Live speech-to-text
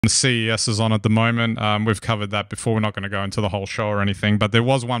The CES is on at the moment. We've covered that before. We're not going to go into the whole show or anything, but there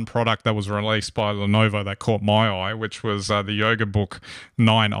was one product that was released by Lenovo that caught my eye, which was the Yoga Book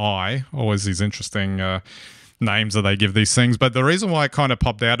 9i. Always these interesting names that they give these things. But the reason why it kind of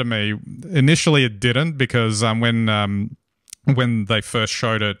popped out of me, initially it didn't, because when they first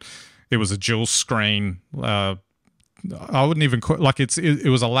showed it, it was a dual screen. I wouldn't even like it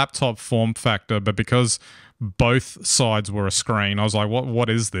was a laptop form factor, but because both sides were a screen, I was like, what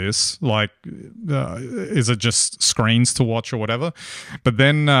is this? Like, is it just screens to watch or whatever? But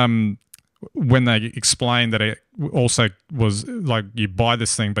then when they explained that it also was like, you buy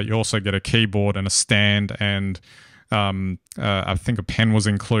this thing, but you also get a keyboard and a stand, and I think a pen was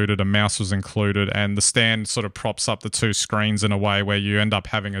included, a mouse was included, and the stand sort of props up the two screens in a way where you end up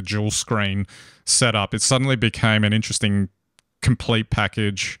having a dual screen setup. It suddenly became an interesting complete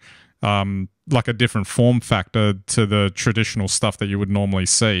package, like a different form factor to the traditional stuff that you would normally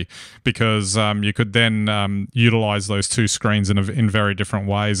see, because you could then utilize those two screens in very different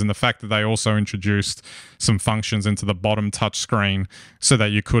ways. And the fact that they also introduced some functions into the bottom touch screen so that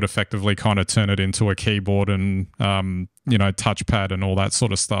you could effectively kind of turn it into a keyboard and touchpad and all that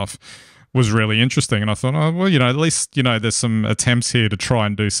sort of stuff was really interesting. And I thought, oh, well, at least there's some attempts here to try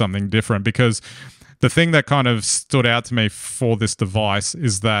and do something different, because the thing that kind of stood out to me for this device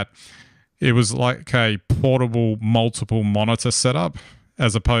is that it was like a portable multiple monitor setup,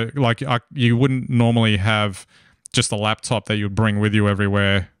 as opposed, like, you wouldn't normally have just a laptop that you would bring with you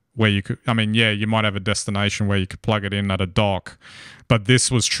everywhere, where you could, you might have a destination where you could plug it in at a dock, but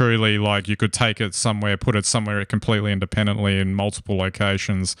this was truly like you could take it somewhere, put it somewhere completely independently in multiple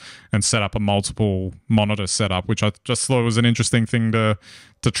locations, and set up a multiple monitor setup, which I just thought was an interesting thing to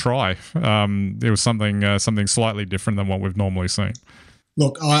try. It was something slightly different than what we've normally seen.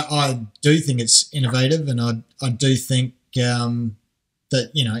 Look, I do think it's innovative, and I do think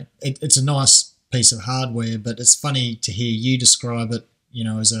that, it's a nice piece of hardware, but it's funny to hear you describe it,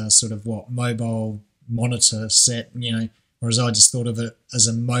 as a sort of mobile monitor set, whereas I just thought of it as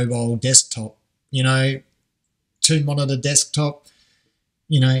a mobile desktop, two monitor desktop,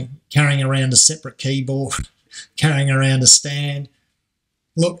 carrying around a separate keyboard, carrying around a stand.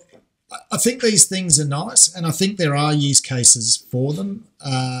 Look, I think these things are nice, and I think there are use cases for them.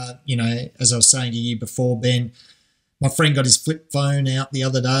 As I was saying to you before, Ben, my friend got his flip phone out the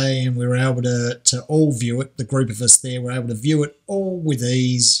other day, and we were able to all view it. The group of us there were able to view it all with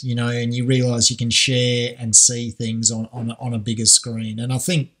ease, and you realise you can share and see things on a bigger screen. And I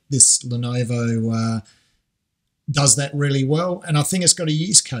think this Lenovo does that really well, and I think it's got a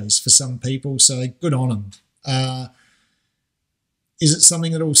use case for some people, so good on them. Is it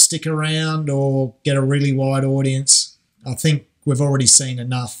something that will stick around or get a really wide audience? I think we've already seen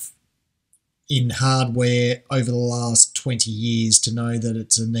enough in hardware over the last 20 years to know that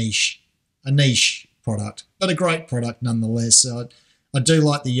it's a niche product, but a great product nonetheless. I do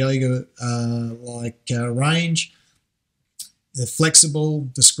like the Yoga range. They're flexible.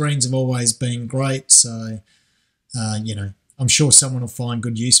 The screens have always been great, so I'm sure someone will find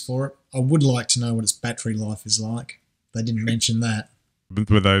good use for it. I would like to know what its battery life is like. They didn't mention that.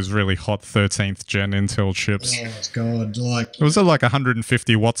 With those really hot 13th gen Intel chips. Oh, God. Was it like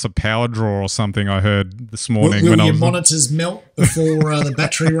 150 watts of power draw or something I heard this morning? Will your monitors melt before the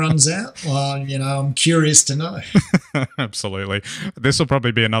battery runs out? Well, I'm curious to know. Absolutely. This will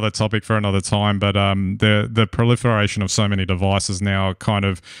probably be another topic for another time, but the proliferation of so many devices now kind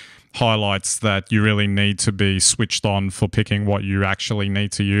of highlights that you really need to be switched on for picking what you actually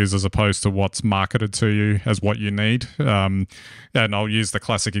need to use, as opposed to what's marketed to you as what you need. And I'll use the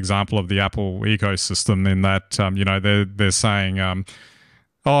classic example of the Apple ecosystem in that, they're saying,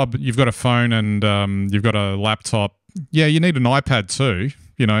 oh, but you've got a phone and you've got a laptop. Yeah, you need an iPad too.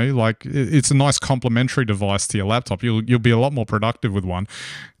 It's a nice complementary device to your laptop. You'll be a lot more productive with one.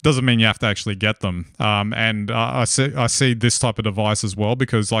 Doesn't mean you have to actually get them. And I see this type of device as well,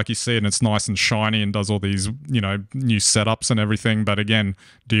 because like you see, and it's nice and shiny and does all these new setups and everything. But again,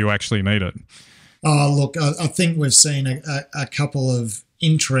 do you actually need it? Oh, look, I think we've seen a couple of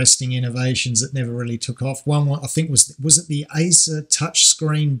interesting innovations that never really took off. One, I think, was it the Acer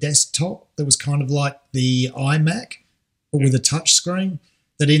touchscreen desktop that was kind of like the iMac, but with a touchscreen?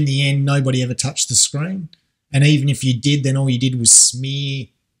 That in the end, nobody ever touched the screen. And even if you did, then all you did was smear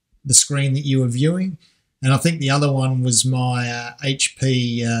the screen that you were viewing. And I think the other one was my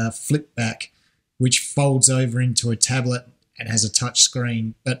HP Flipback, which folds over into a tablet and has a touch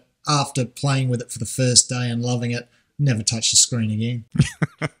screen. But after playing with it for the first day and loving it, never touch the screen again.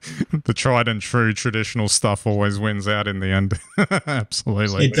 The tried and true traditional stuff always wins out in the end.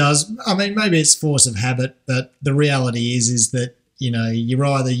 Absolutely. It does. Maybe it's force of habit, but the reality is that you're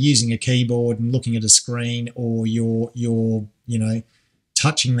either using a keyboard and looking at a screen, or you're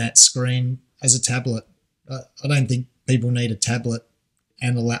touching that screen as a tablet. I don't think people need a tablet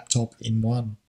and a laptop in one.